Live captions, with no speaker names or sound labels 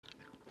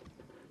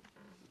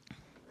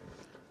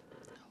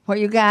where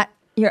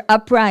you're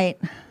upright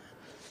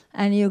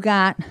and you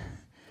got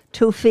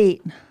 2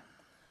 feet.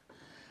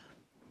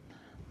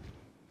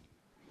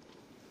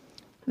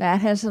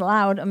 That has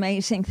allowed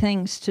amazing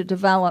things to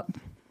develop.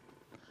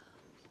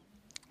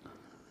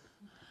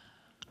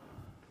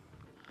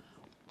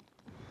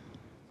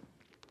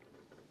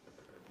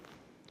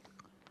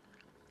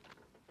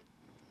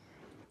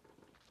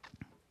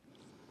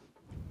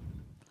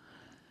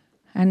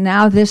 And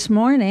now this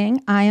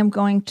morning, I am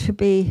going to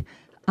be,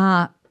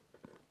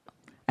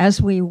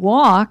 as we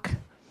walk,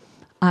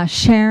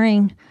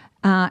 sharing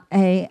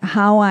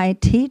how I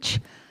teach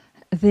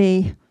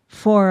the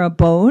 4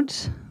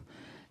 abodes.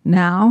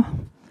 Now,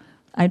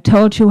 I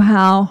told you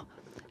how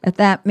at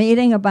that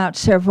meeting about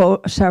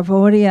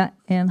Sarvodia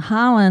in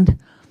Holland,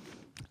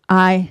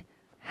 I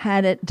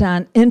had it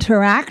done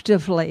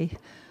interactively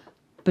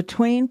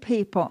between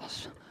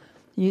peoples.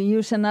 You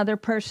use another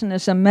person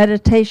as a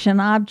meditation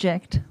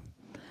object.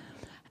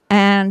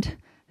 And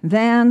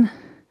then,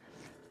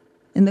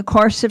 in the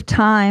course of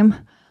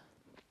time,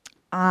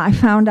 I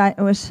found it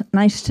was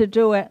nice to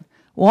do it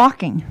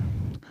walking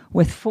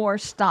with 4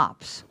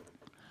 stops.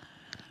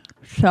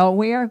 So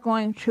we are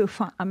going to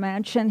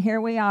imagine here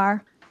we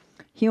are,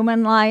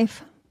 human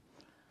life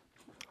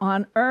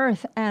on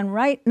Earth. And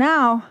right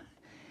now,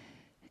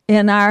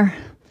 in our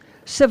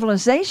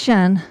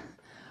civilization,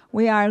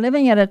 we are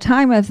living at a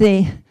time of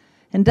the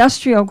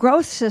industrial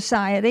growth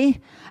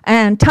society,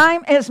 and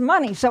time is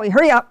money, so we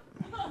hurry up.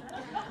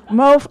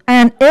 Move,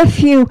 and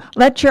if you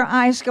let your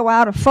eyes go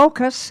out of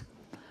focus,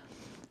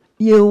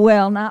 you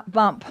will not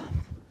bump.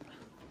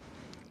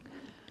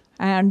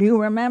 And you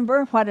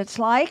remember what it's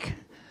like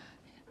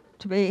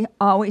to be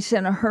always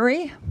in a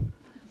hurry,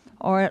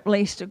 or at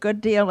least a good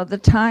deal of the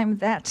time.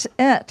 That's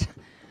it.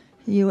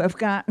 You have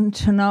gotten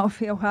to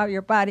feel how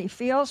your body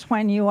feels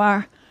when you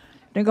are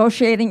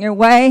negotiating your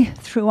way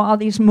through all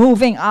these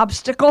moving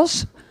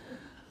obstacles,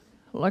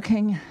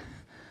 looking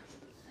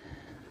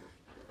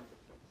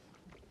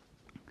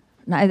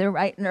neither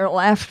right nor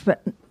left,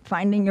 but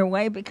finding your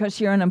way because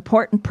you're an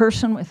important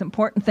person with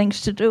important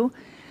things to do.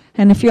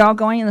 And if you're all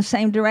going in the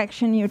same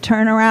direction, you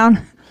turn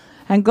around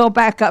and go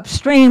back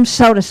upstream,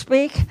 so to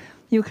speak.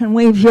 You can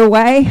weave your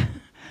way.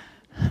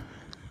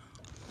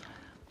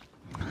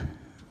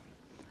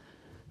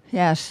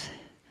 Yes.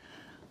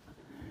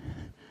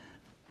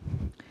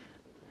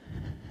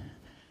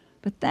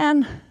 But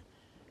then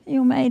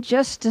you may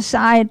just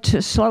decide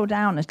to slow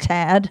down a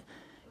tad,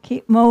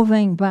 keep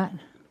moving, but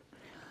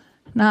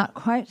not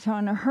quite so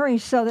in a hurry,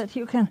 so that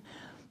you can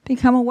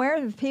become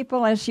aware of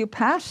people as you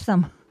pass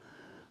them.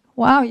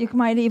 Wow, you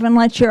might even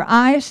let your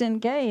eyes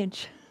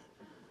engage.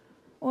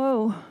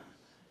 Whoa,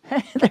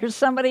 there's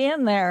somebody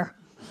in there.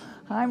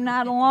 I'm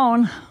not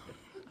alone.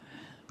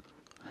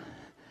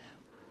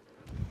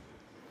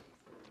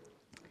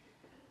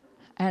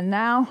 And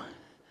now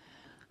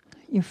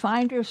you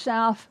find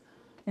yourself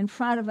in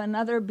front of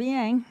another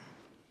being,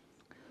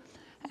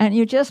 and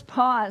you just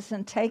pause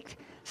and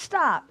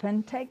stop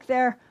and take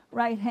their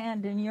right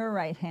hand in your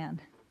right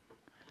hand.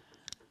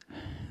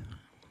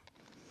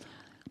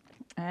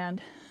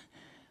 And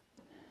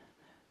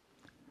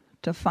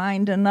to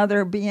find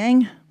another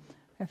being,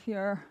 if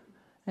you're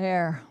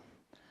there.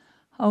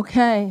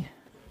 Okay.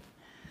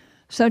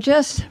 So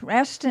just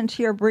rest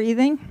into your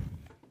breathing.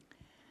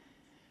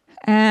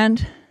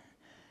 And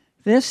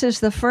this is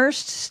the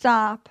first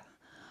stop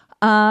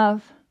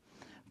of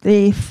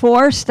the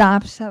 4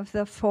 stops of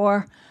the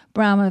 4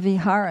 Brahma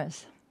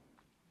Viharas.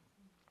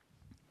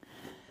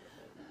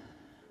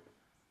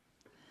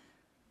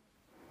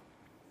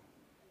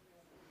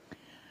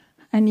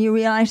 And you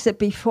realize that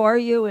before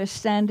you is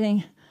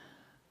standing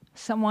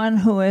someone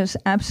who is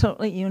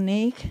absolutely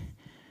unique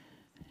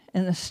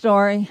in the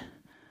story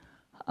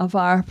of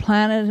our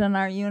planet and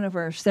our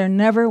universe. There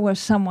never was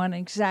someone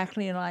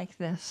exactly like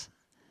this,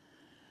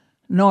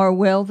 nor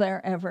will there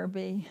ever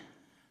be.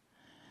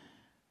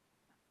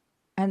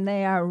 And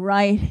they are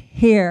right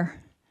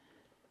here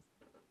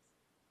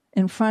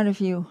in front of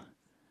you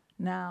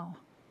now.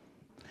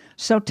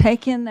 So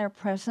take in their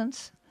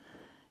presence.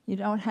 You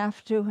don't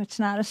have to, it's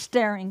not a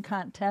staring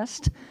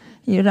contest.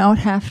 You don't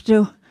have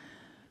to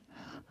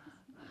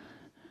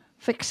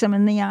fix them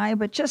in the eye,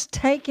 but just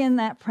take in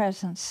that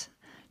presence.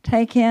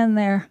 Take in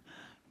their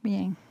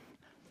being.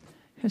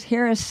 Because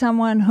here is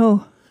someone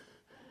who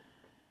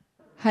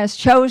has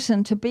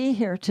chosen to be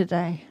here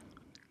today.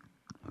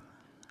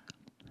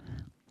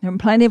 There are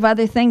plenty of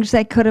other things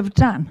they could have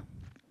done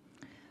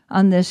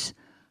on this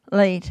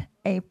late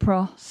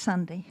April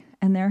Sunday,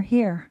 and they're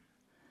here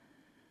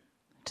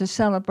to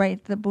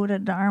celebrate the Buddha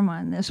Dharma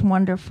in this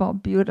wonderful,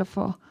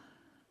 beautiful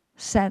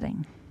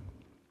setting.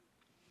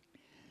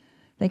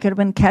 They could have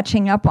been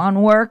catching up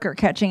on work or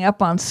catching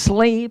up on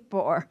sleep,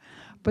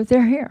 but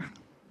they're here.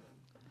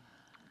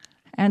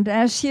 And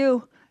as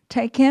you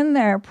take in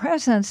their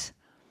presence,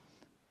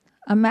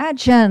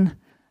 imagine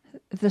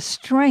the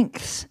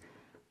strengths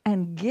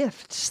and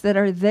gifts that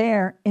are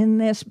there in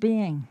this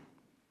being.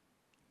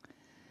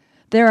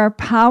 There are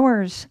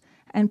powers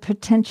and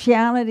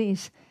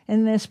potentialities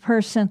in this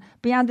person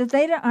beyond that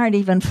they aren't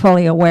even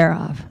fully aware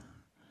of.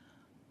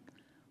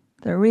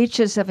 The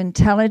reaches of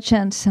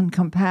intelligence and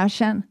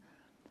compassion.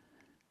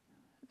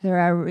 There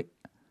are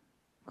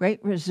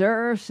great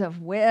reserves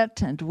of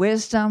wit and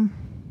wisdom.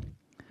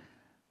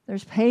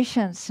 There's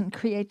patience and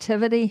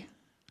creativity,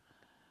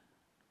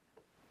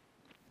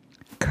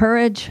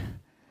 courage,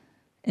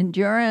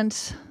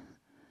 endurance,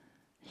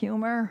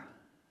 humor,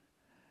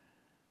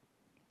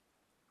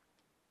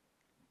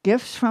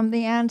 gifts from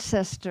the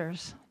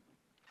ancestors,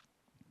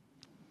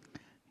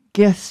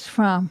 gifts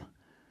from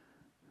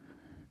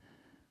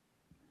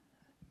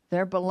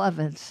their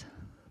beloveds,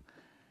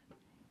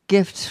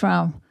 gifts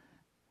from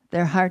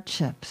their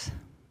hardships.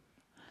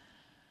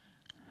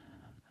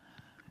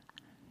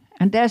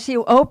 And as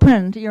you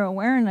opened your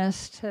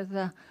awareness to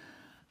the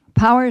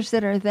powers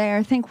that are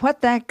there, think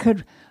what that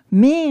could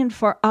mean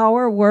for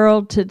our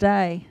world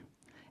today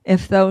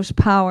if those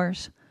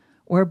powers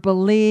were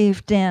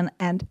believed in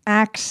and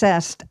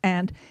accessed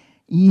and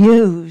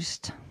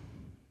used.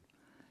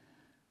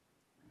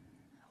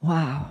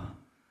 Wow.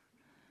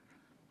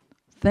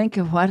 Think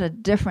of what a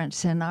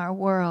difference in our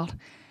world.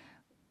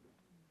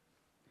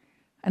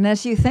 And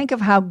as you think of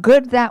how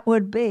good that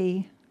would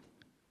be,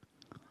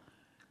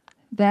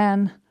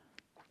 then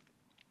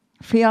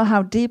feel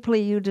how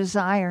deeply you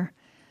desire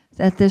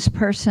that this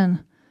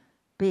person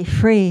be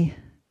free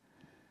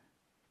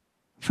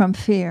from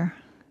fear,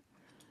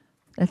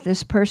 that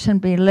this person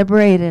be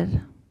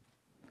liberated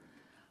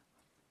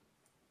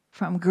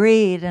from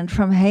greed and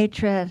from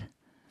hatred,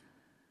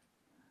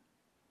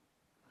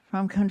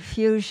 from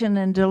confusion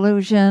and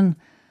delusion,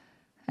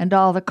 and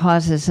all the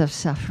causes of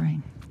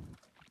suffering.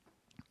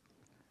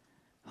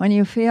 When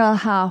you feel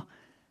how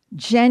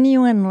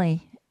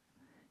genuinely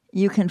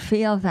you can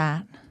feel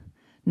that,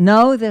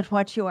 know that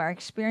what you are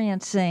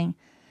experiencing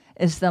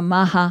is the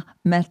Maha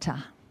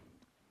Metta,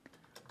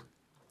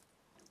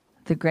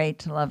 the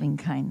great loving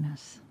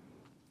kindness.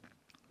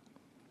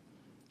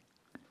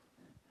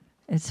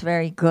 It's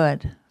very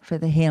good for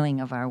the healing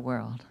of our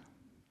world.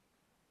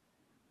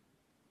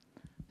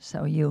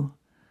 So you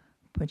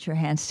put your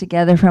hands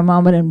together for a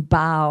moment and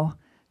bow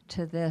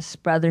to this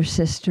brother,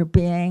 sister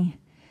being,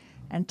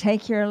 and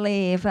take your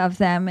leave of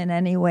them in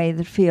any way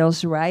that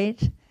feels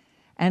right,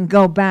 and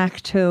go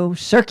back to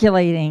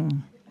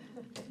circulating.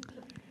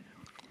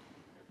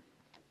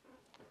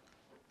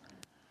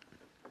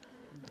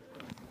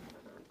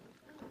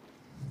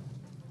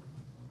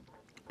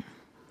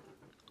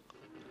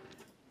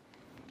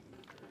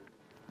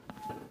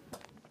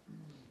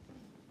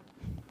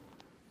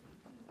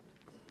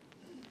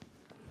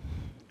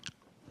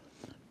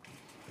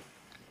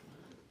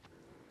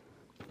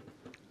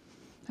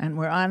 And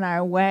we're on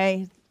our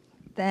way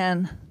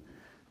then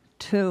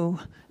to,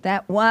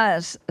 that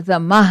was the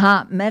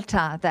Maha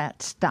Metta,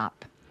 that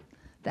stop,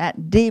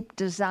 that deep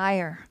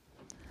desire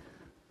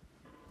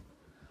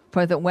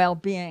for the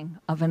well-being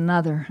of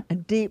another, a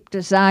deep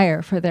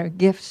desire for their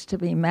gifts to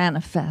be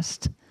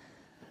manifest.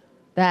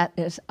 That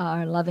is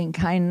our loving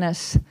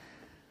kindness.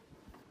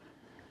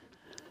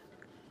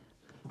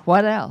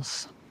 What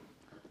else?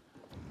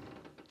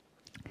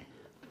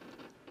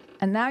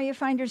 And now you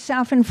find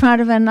yourself in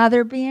front of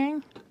another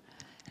being,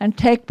 and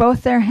take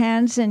both their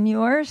hands in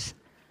yours.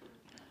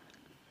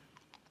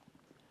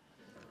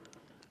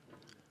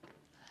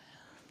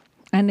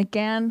 And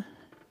again,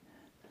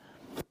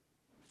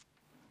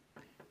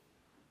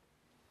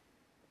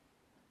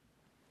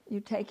 you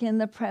take in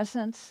the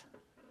presence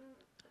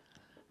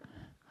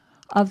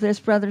of this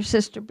brother,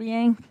 sister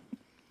being.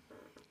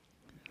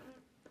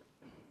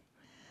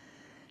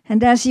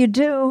 And as you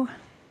do,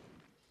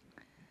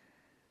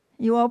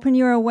 you open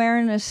your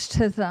awareness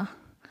to the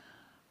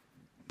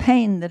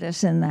pain that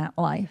is in that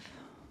life.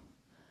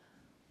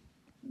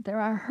 There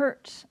are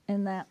hurts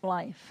in that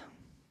life,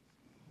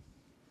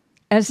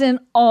 as in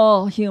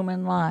all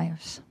human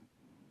lives.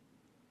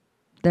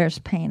 There's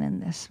pain in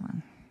this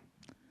one,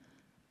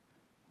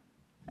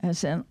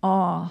 as in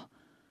all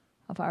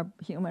of our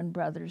human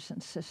brothers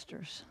and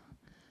sisters.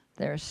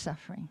 There's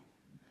suffering.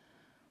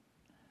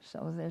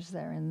 So there's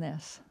there in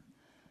this.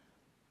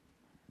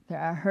 There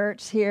are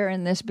hurts here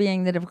in this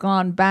being that have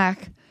gone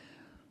back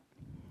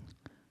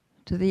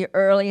to the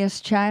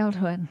earliest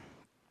childhood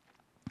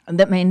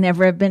that may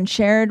never have been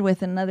shared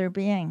with another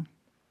being.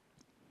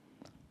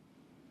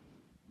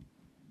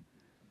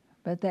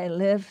 But they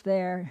live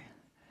there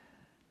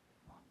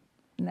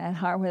in that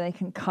heart where they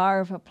can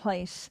carve a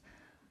place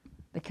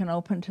that can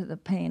open to the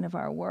pain of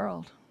our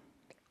world.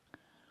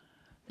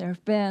 There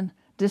have been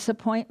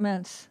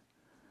disappointments,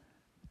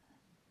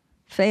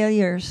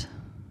 failures,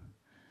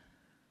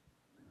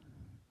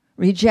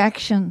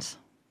 rejections,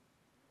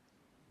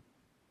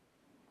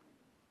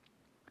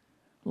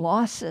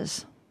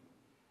 losses.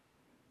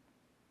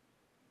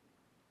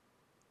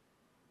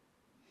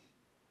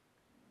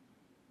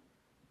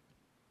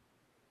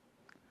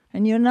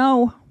 And you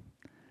know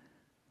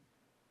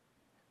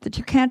that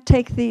you can't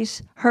take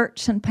these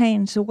hurts and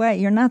pains away.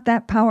 You're not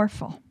that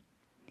powerful.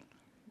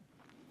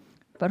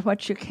 But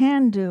what you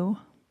can do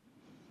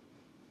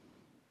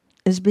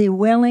is be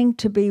willing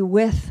to be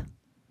with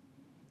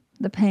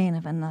the pain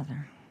of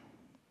another.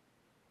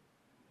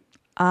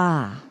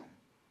 Ah.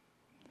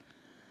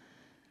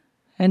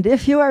 And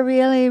if you are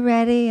really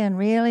ready and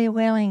really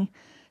willing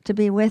to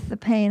be with the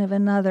pain of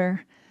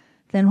another,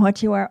 then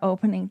what you are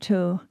opening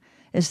to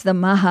is the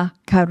Maha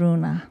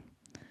Karuna,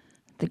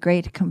 the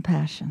great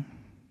compassion.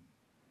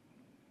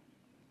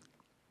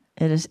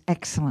 It is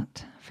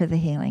excellent for the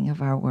healing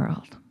of our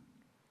world.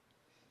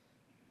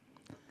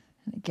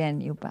 And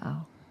again, you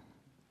bow.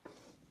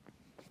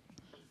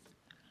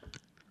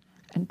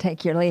 And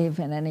take your leave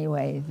in any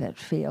way that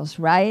feels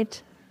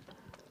right.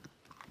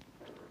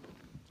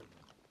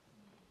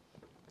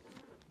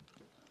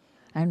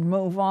 And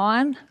move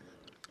on.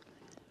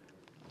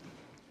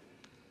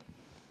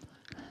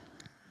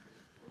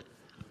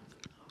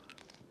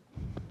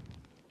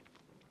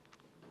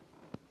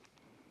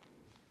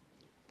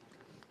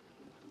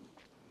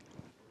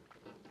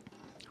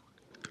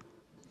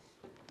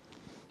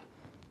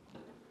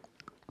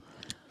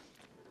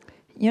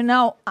 You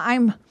know,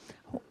 I'm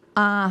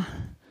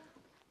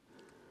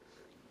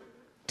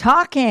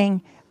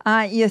talking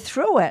you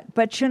through it,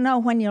 but you know,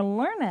 when you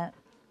learn it,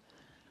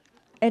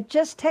 it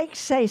just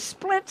takes a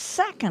split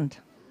second.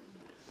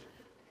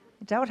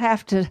 You don't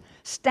have to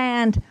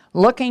stand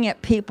looking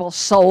at people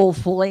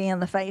soulfully in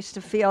the face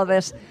to feel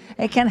this.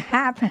 It can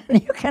happen.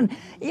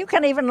 You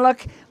can even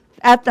look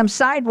at them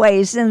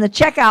sideways in the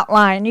checkout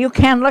line. You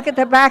can look at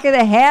the back of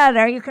the head,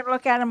 or you can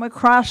look at them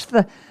across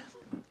the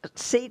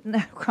seat and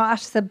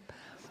across the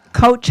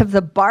coach of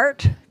the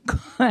BART,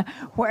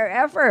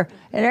 wherever.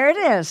 There it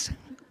is.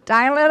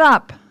 Dial it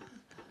up.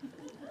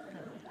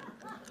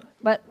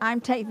 But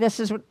this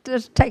is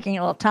just taking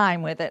a little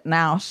time with it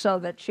now so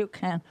that you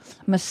can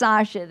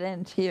massage it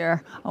into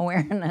your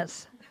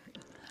awareness.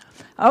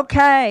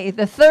 Okay,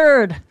 the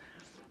third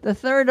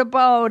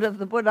abode of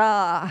the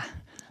Buddha,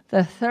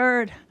 the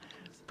third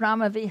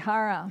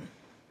Brahmavihara.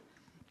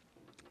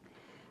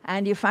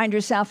 And you find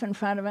yourself in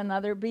front of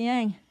another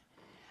being.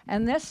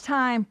 And this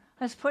time,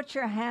 let's put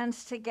your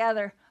hands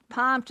together,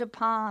 palm to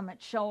palm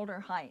at shoulder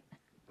height.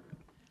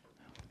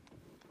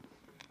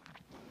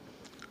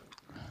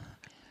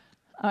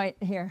 All right,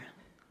 here.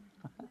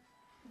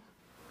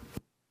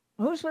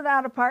 Who's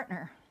without a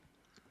partner?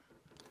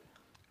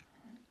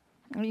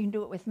 Well, you can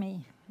do it with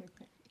me.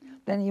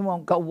 Then you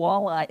won't go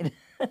wall-eyed.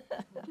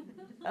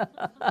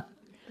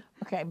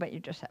 Okay, but you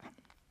just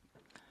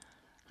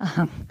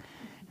have.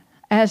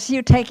 As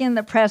you take in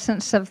the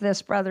presence of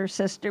this brother,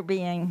 sister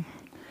being,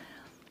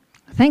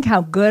 think how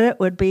good it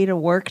would be to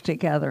work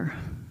together.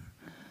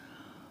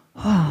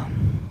 Oh.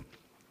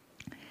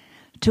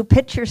 To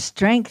pit your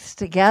strengths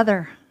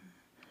together.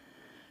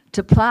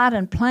 To plot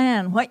and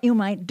plan what you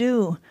might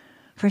do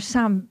for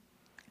some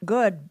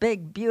good,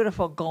 big,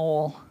 beautiful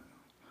goal.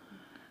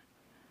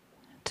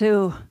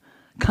 To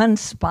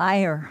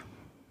conspire.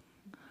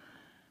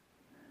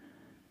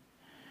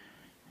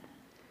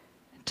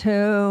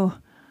 To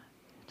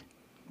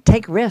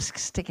take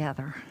risks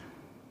together.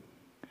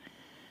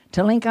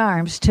 To link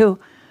arms. To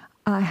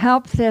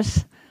help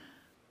this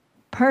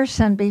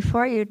person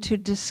before you to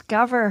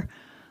discover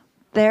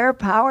their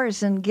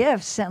powers and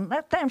gifts, and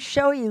let them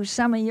show you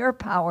some of your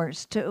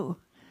powers too.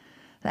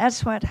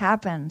 That's what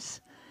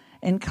happens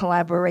in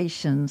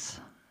collaborations.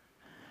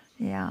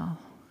 Yeah.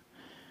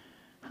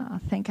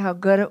 Think how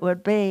good it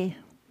would be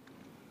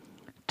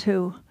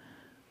to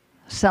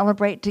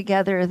celebrate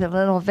together the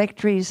little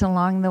victories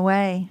along the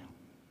way.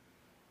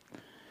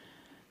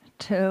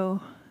 To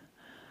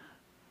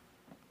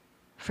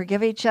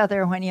forgive each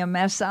other when you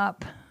mess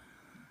up.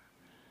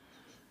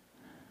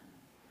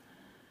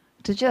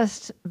 To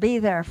just be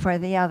there for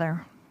the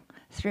other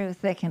through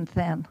thick and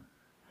thin,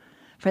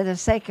 for the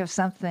sake of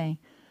something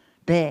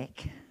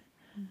big,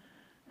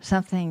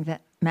 something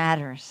that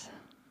matters.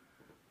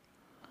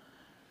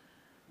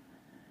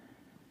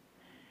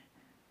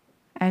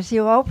 As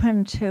you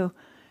open to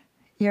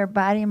your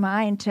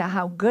body-mind to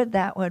how good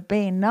that would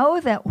be,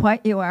 know that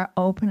what you are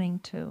opening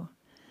to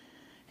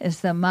is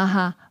the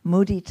Maha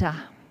Mudita,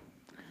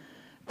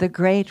 the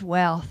great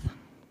wealth,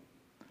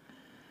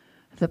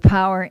 the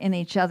power in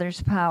each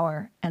other's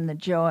power, and the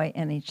joy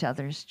in each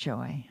other's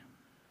joy.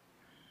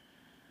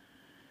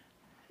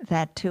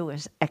 That too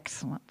is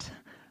excellent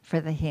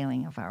for the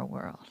healing of our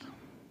world.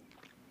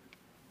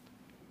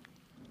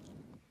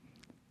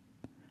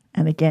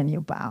 And again,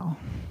 you bow.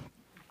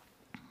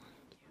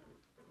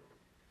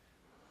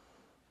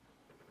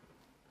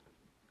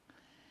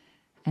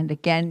 And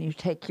again, you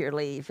take your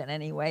leave in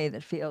any way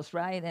that feels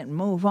right and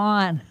move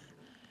on.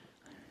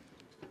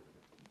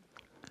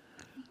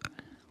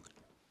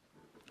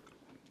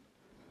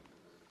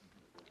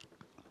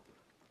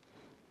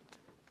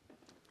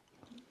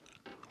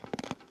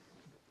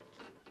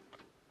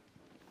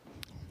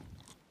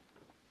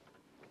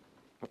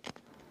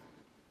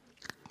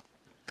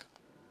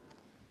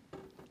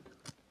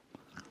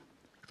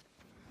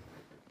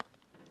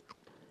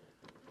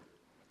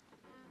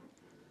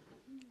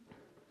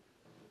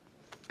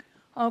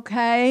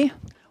 Okay,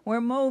 we're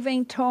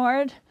moving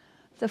toward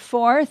the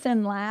fourth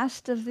and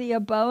last of the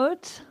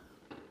abodes.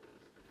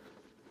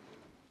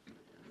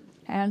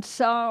 And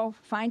so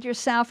find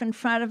yourself in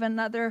front of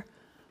another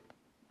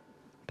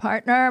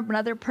partner,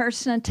 another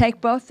person, and take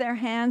both their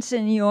hands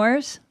in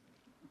yours.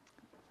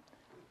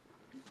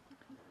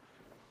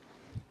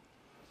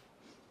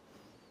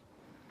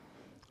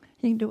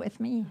 You can do it with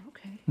me.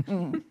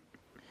 Okay.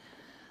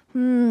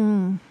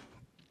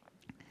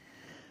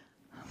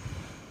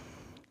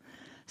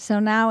 So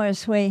now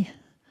as we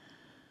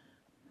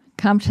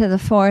come to the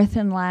fourth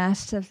and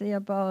last of the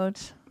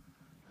abodes,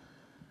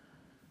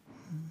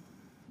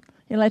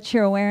 you let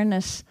your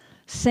awareness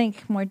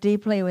sink more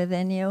deeply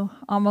within you,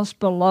 almost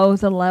below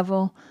the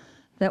level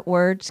that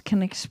words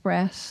can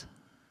express,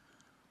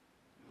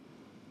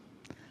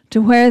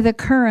 to where the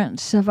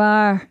currents of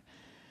our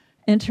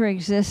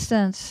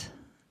interexistence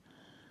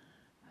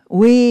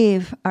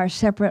weave our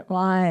separate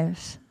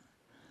lives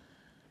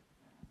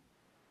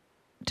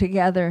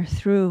together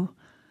through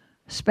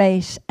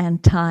space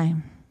and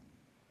time.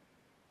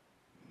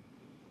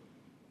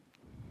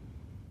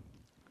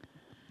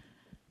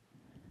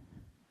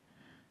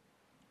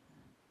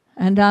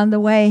 And on the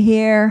way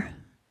here,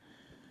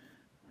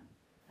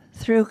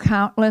 through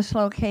countless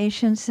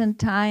locations and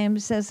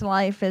times as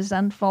life is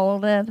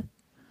unfolded,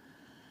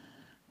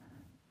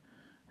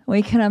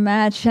 we can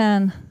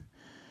imagine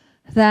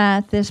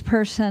that this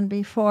person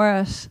before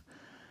us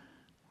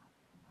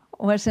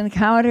was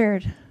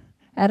encountered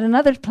at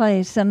another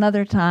place,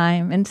 another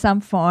time, in some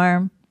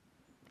form.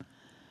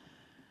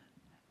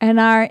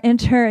 And our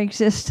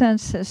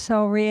interexistence is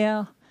so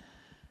real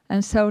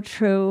and so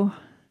true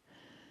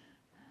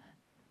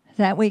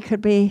that we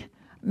could be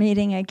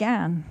meeting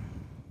again.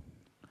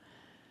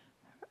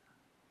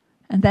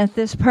 And that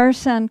this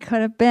person could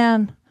have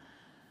been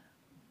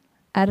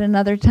at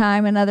another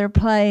time, another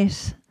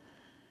place,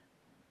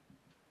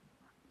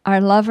 our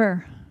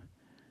lover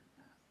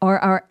or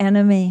our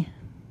enemy,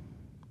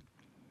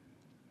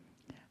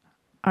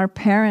 our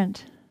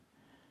parent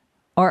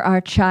or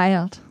our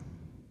child.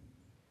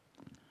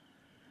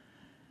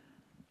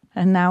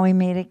 And now we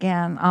meet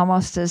again,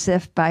 almost as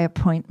if by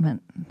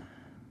appointment.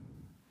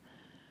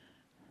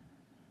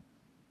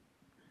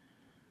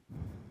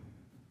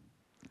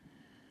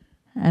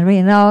 And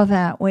we know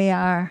that we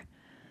are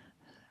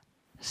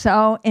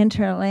so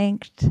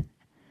interlinked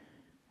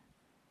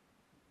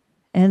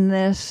in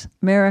this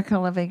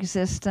miracle of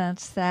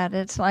existence that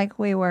it's like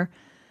we were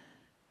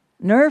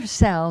nerve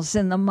cells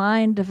in the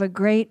mind of a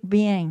great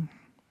being.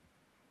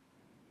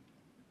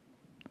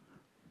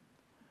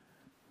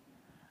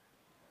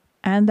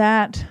 And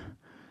that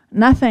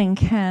nothing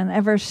can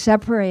ever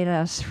separate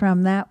us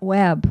from that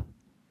web.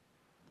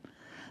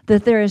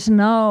 That there is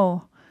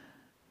no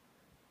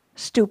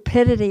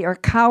stupidity or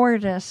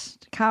cowardice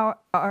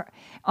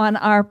on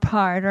our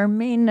part, or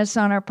meanness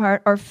on our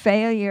part, or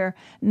failure.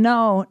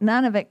 No,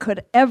 none of it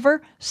could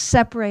ever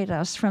separate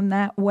us from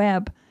that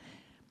web.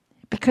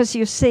 Because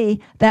you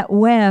see, that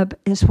web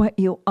is what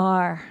you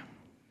are.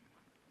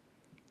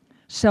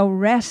 So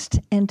rest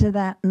into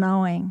that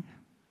knowing.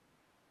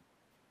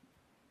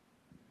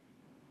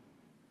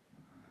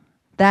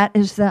 That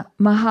is the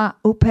Maha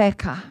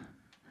Upeka,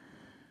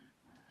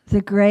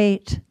 the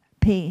great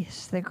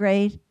peace, the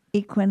great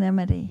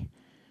equanimity.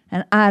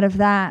 And out of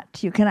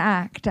that you can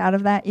act. Out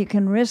of that you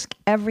can risk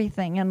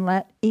everything and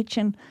let each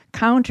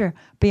encounter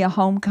be a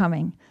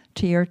homecoming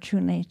to your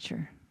true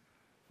nature.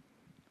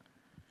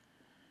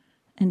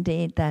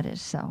 Indeed, that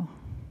is so.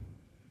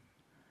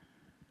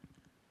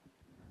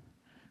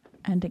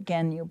 And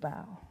again you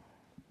bow.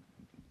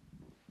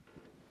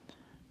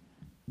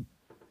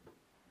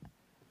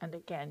 And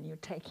again you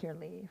take your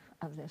leave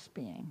of this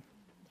being.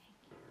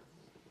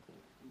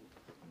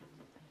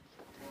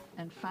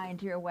 And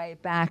find your way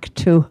back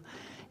to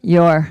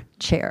your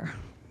chair.